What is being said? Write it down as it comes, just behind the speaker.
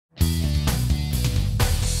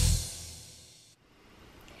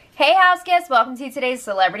Hey house guests, welcome to today's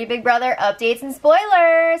Celebrity Big Brother updates and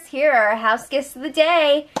spoilers. Here are our house guests of the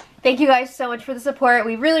day. Thank you guys so much for the support.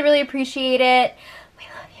 We really appreciate it. We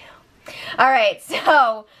love you. Alright,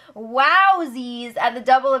 so wowsies at the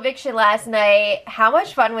double eviction last night. How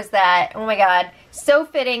much fun was that? Oh my god. So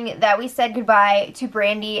fitting that we said goodbye to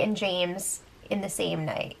Brandy and James in the same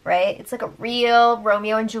night, right? It's like a real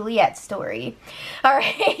Romeo and Juliet story.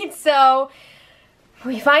 Alright, so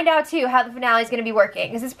we find out, too, how the finale is going to be working.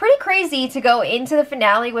 Because it's pretty crazy to go into the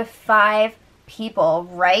finale with 5 people,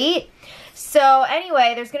 right? So,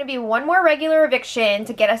 anyway, there's going to be one more regular eviction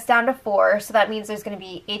to get us down to 4. So that means there's going to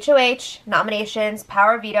be HOH, nominations,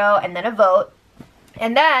 power veto, and then a vote.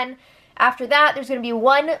 And then, after that, there's going to be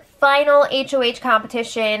one final HOH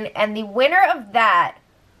competition. And the winner of that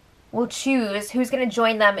will choose who's going to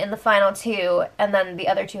join them in the final 2. And then the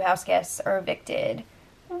other 2 house guests are evicted.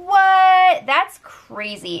 What? That's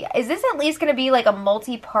crazy. Is this at least going to be like a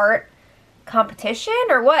multi-part competition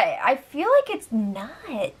or what? I feel like it's not,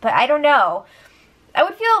 but I don't know. I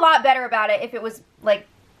would feel a lot better about it if it was like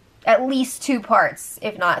at least 2 parts,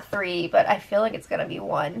 if not 3, but I feel like it's going to be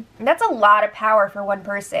 1. And that's a lot of power for one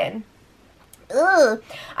person. Ugh.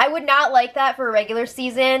 I would not like that for a regular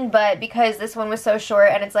season, but because this one was so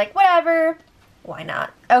short and it's like, whatever, why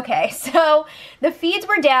not? Okay, so the feeds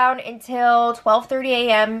were down until 12:30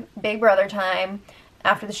 a.m. Big Brother time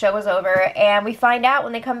after the show was over, and we find out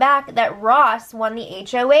when they come back that Ross won the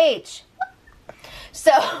HOH.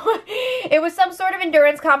 So it was some sort of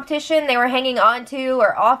endurance competition they were hanging on to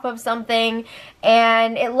or off of something,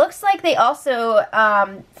 and it looks like they also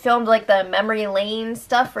filmed like the memory lane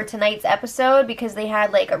stuff for tonight's episode because they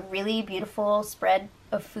had like a really beautiful spread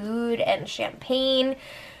of food and champagne.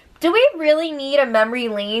 Do we really need a memory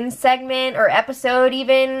lane segment or episode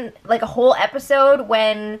even, like a whole episode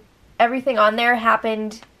when everything on there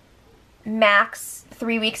happened max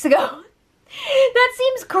 3 weeks ago? That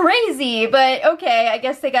seems crazy, but okay, I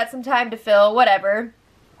guess they got some time to fill, whatever.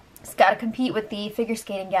 Just gotta compete with the figure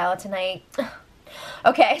skating gala tonight.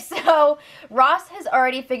 Okay, so Ross has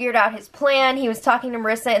already figured out his plan. He was talking to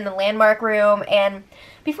Marissa in the landmark room, and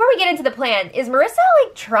before we get into the plan, is Marissa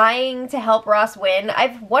like trying to help Ross win?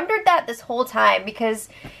 I've wondered that this whole time because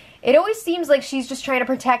it always seems like she's just trying to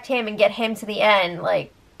protect him and get him to the end.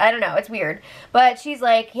 Like, I don't know, it's weird. But she's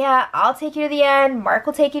like, yeah, I'll take you to the end. Mark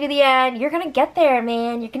will take you to the end. You're gonna get there,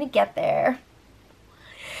 man. You're gonna get there.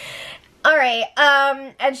 Alright,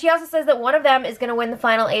 and she also says that one of them is going to win the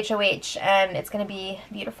final HOH, and it's going to be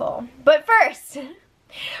beautiful. But first,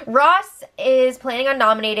 Ross is planning on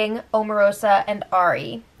nominating Omarosa and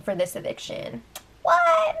Ari for this eviction.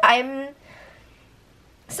 What? I'm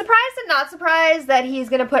surprised and not surprised that he's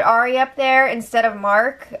going to put Ari up there instead of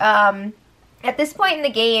Mark. At this point in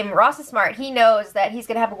the game, Ross is smart. He knows that he's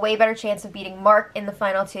going to have a way better chance of beating Mark in the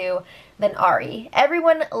final 2 than Ari.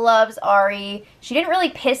 Everyone loves Ari. She didn't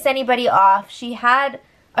really piss anybody off. She had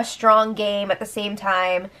a strong game at the same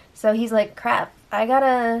time. So he's like, crap, I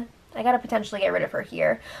gotta potentially get rid of her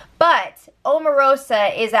here. But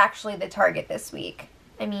Omarosa is actually the target this week.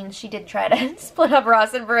 I mean, she did try to split up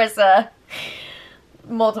Ross and Marissa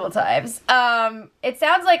multiple times. It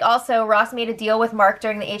sounds like also Ross made a deal with Mark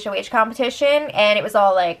during the HOH competition, and it was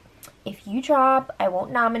all like, if you drop, I won't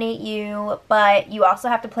nominate you, but you also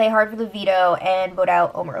have to play hard for the veto and vote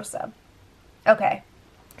out Omarosa. Okay.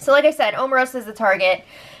 So like I said, Omarosa is the target,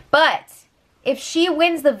 but if she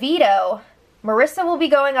wins the veto, Marissa will be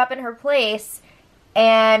going up in her place,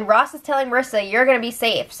 and Ross is telling Marissa, you're going to be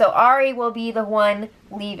safe, so Ari will be the one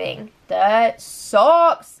leaving. That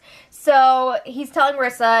sucks. So he's telling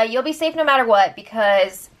Marissa, you'll be safe no matter what,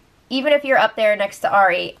 because even if you're up there next to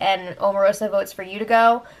Ari and Omarosa votes for you to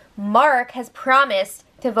go, Mark has promised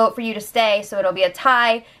to vote for you to stay, so it'll be a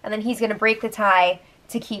tie, and then he's going to break the tie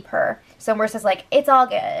to keep her. So Marissa's like, it's all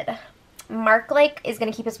good. Mark, like, is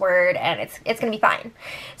going to keep his word, and it's going to be fine.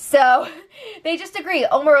 So they just agree.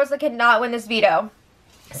 Omarosa cannot win this veto.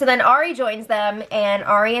 So then Ari joins them, and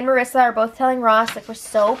Ari and Marissa are both telling Ross, like, we're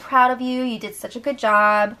so proud of you. You did such a good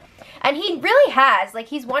job. And he really has. Like,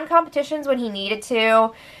 he's won competitions when he needed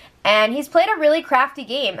to, and he's played a really crafty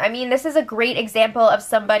game. I mean, this is a great example of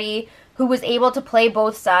somebody who was able to play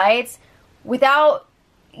both sides without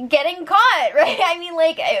getting caught, right? I mean,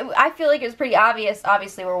 like, I feel like it was pretty obvious.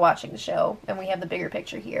 Obviously, we're watching the show, and we have the bigger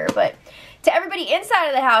picture here, but to everybody inside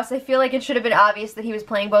of the house, I feel like it should have been obvious that he was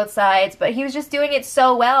playing both sides, but he was just doing it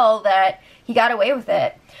so well that he got away with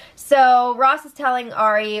it. So Ross is telling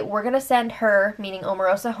Ari, we're going to send her, meaning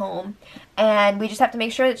Omarosa, home, and we just have to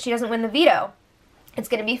make sure that she doesn't win the veto. It's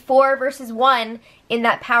going to be 4 versus 1 in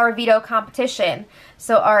that power veto competition.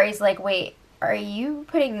 So Ari's like, wait, are you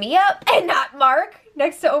putting me up and not Mark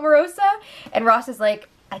next to Omarosa? And Ross is like,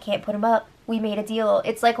 I can't put him up. We made a deal.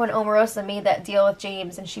 It's like when Omarosa made that deal with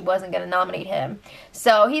James and she wasn't going to nominate him.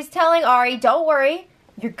 So he's telling Ari, don't worry,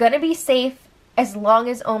 you're going to be safe as long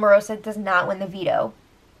as Omarosa does not win the veto.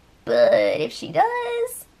 But if she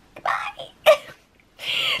does, goodbye.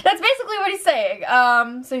 That's basically what he's saying.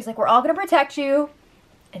 So he's like, we're all going to protect you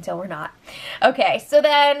until we're not. Okay, so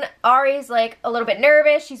then Ari's like a little bit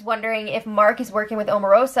nervous. She's wondering if Mark is working with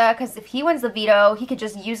Omarosa, because if he wins the veto, he could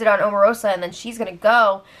just use it on Omarosa and then she's going to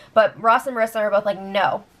go. But Ross and Marissa are both like,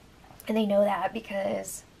 no. And they know that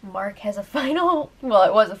because Mark has a final, well,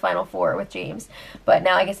 it was a final 4 with James, but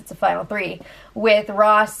now I guess it's a final 3 with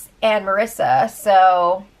Ross and Marissa.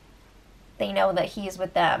 So they know that he's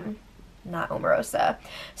with them, not Omarosa.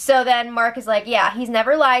 So then Mark is like, yeah, he's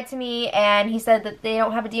never lied to me, and he said that they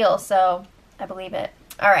don't have a deal, so I believe it.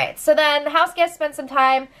 Alright, so then the house guests spent some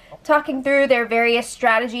time talking through their various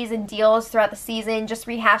strategies and deals throughout the season, just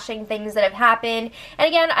rehashing things that have happened. And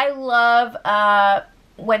again, I love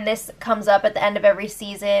when this comes up at the end of every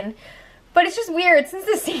season, but it's just weird since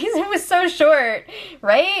the season was so short,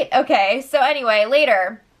 right? Okay, so anyway,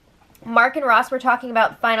 later, Mark and Ross were talking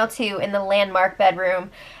about the final 2 in the landmark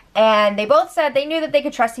bedroom, and they both said they knew that they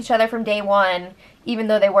could trust each other from day one, even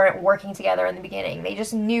though they weren't working together in the beginning. They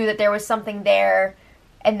just knew that there was something there,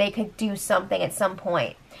 and they could do something at some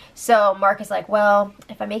point. So Mark is like, well,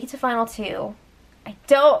 if I make it to final 2, I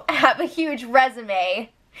don't have a huge resume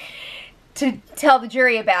to tell the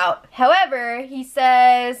jury about. However, he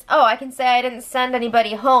says, oh, I can say I didn't send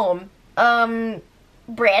anybody home. Brandy?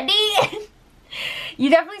 You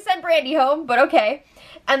definitely sent Brandy home, but okay.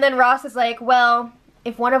 And then Ross is like, well,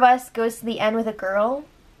 if one of us goes to the end with a girl,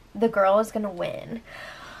 the girl is gonna win.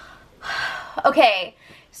 Okay,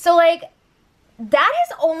 so like, that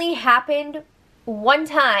has only happened one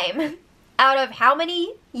time out of how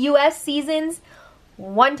many US seasons?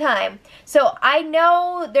 One time. So I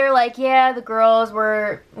know they're like, yeah, the girls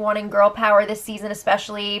were wanting girl power this season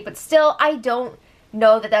especially, but still, I don't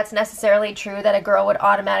know that that's necessarily true, that a girl would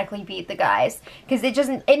automatically beat the guys, because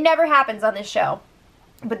it never happens on this show.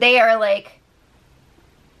 But they are like,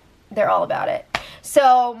 they're all about it.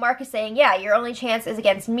 So Mark is saying, yeah, your only chance is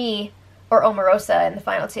against me or Omarosa in the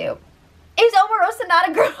final 2. Is Omarosa not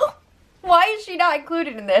a girl? Why is she not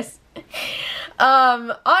included in this?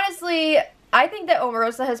 Honestly, I think that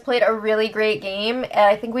Omarosa has played a really great game, and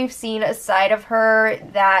I think we've seen a side of her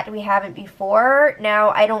that we haven't before. Now,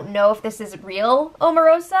 I don't know if this is real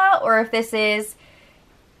Omarosa or if this is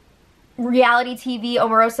reality TV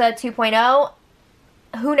Omarosa 2.0.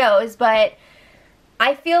 Who knows, but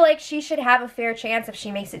I feel like she should have a fair chance if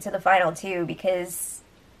she makes it to the final 2, because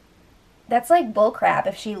that's like bullcrap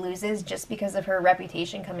if she loses just because of her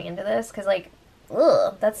reputation coming into this, because like,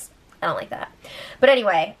 ugh, I don't like that. But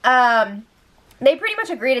anyway, they pretty much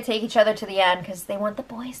agree to take each other to the end because they want the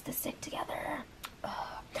boys to stick together.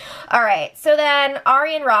 Alright, so then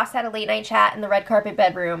Ari and Ross had a late night chat in the red carpet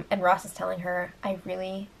bedroom, and Ross is telling her, I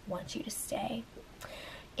really want you to stay.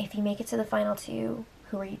 If you make it to the final 2,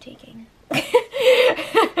 who are you taking?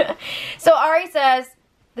 So Ari says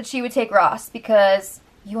that she would take Ross because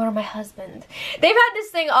you are my husband. They've had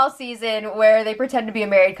this thing all season where they pretend to be a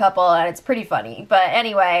married couple, and it's pretty funny. But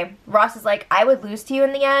anyway, Ross is like, I would lose to you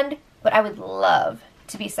in the end, but I would love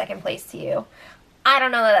to be second place to you. I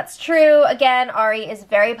don't know that that's true. Again, Ari is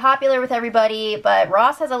very popular with everybody, but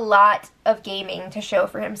Ross has a lot of gaming to show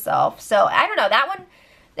for himself. So I don't know, that one,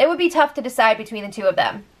 it would be tough to decide between the two of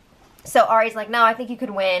them. So Ari's like, no, I think you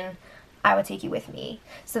could win. I would take you with me.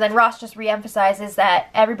 So then Ross just reemphasizes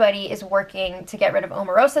that everybody is working to get rid of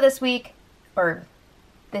Omarosa this week, or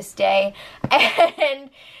this day,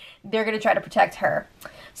 and they're going to try to protect her.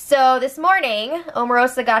 So this morning,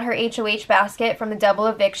 Omarosa got her HOH basket from the double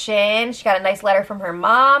eviction. She got a nice letter from her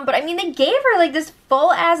mom, but I mean, they gave her like this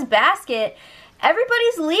full-ass basket.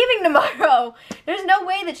 Everybody's leaving tomorrow. There's no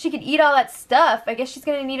way that she could eat all that stuff. I guess she's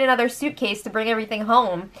going to need another suitcase to bring everything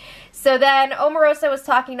home. So then Omarosa was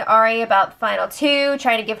talking to Ari about the final 2,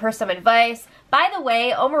 trying to give her some advice. By the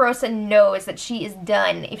way, Omarosa knows that she is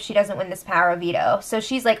done if she doesn't win this power of veto. So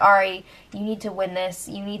she's like, Ari, you need to win this.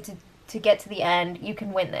 You need to get to the end. You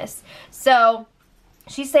can win this. So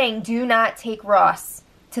she's saying, do not take Ross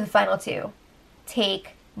to the final 2.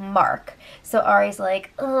 Take Mark. So Ari's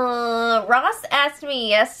like, Ross asked me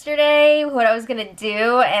yesterday what I was gonna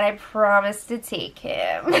do, and I promised to take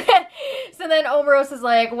him. So then Omarosa's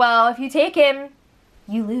like, well, if you take him,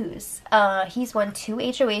 you lose. He's won 2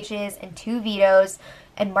 HOHs and 2 vetoes,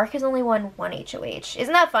 and Mark has only won 1 HOH.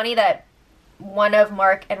 Isn't that funny that one of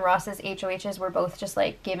Mark and Ross's HOHs were both just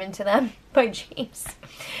like given to them by James.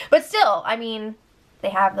 But still, I mean, they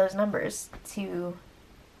have those numbers to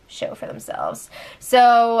show for themselves.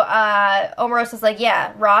 So Omarosa's like,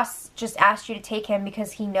 yeah, Ross just asked you to take him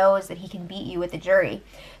because he knows that he can beat you with the jury.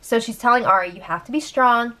 So she's telling Ari, you have to be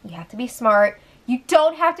strong, you have to be smart, you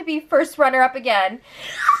don't have to be first runner-up again.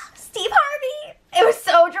 Steve Harvey! It was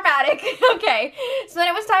so dramatic. Okay, so then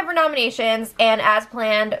it was time for nominations, and as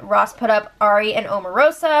planned, Ross put up Ari and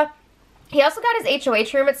Omarosa. He also got his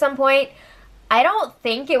HOH room at some point. I don't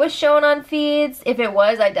think it was shown on feeds. If it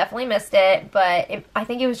was, I definitely missed it, but I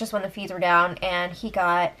think it was just when the feeds were down, and he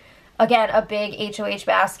got, again, a big HOH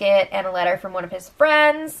basket and a letter from one of his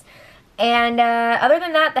friends. And other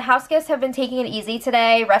than that, the house guests have been taking it easy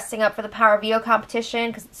today, resting up for the Power Veto competition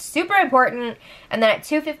because it's super important. And then at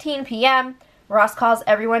 2:15 p.m., Ross calls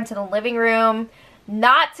everyone to the living room,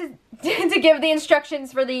 not to give the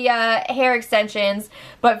instructions for the hair extensions,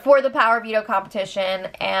 but for the Power Veto competition.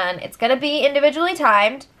 And it's going to be individually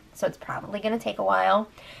timed, so it's probably going to take a while.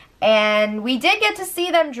 And we did get to see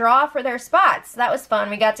them draw for their spots. So that was fun.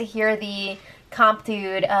 We got to hear the comp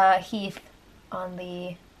dude, Heath, on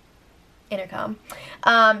the intercom.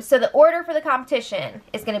 So the order for the competition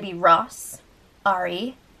is going to be Ross,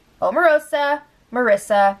 Ari, Omarosa,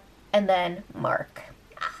 Marissa, and then Mark.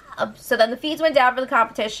 So then the feeds went down for the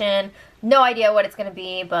competition. No idea what it's going to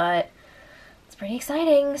be, but it's pretty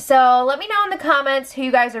exciting. So let me know in the comments who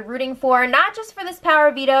you guys are rooting for, not just for this Power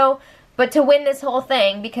Veto, but to win this whole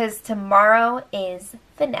thing, because tomorrow is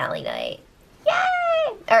finale night.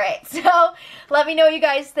 Yay! Alright, so let me know what you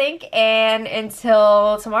guys think, and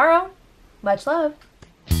until tomorrow, much love.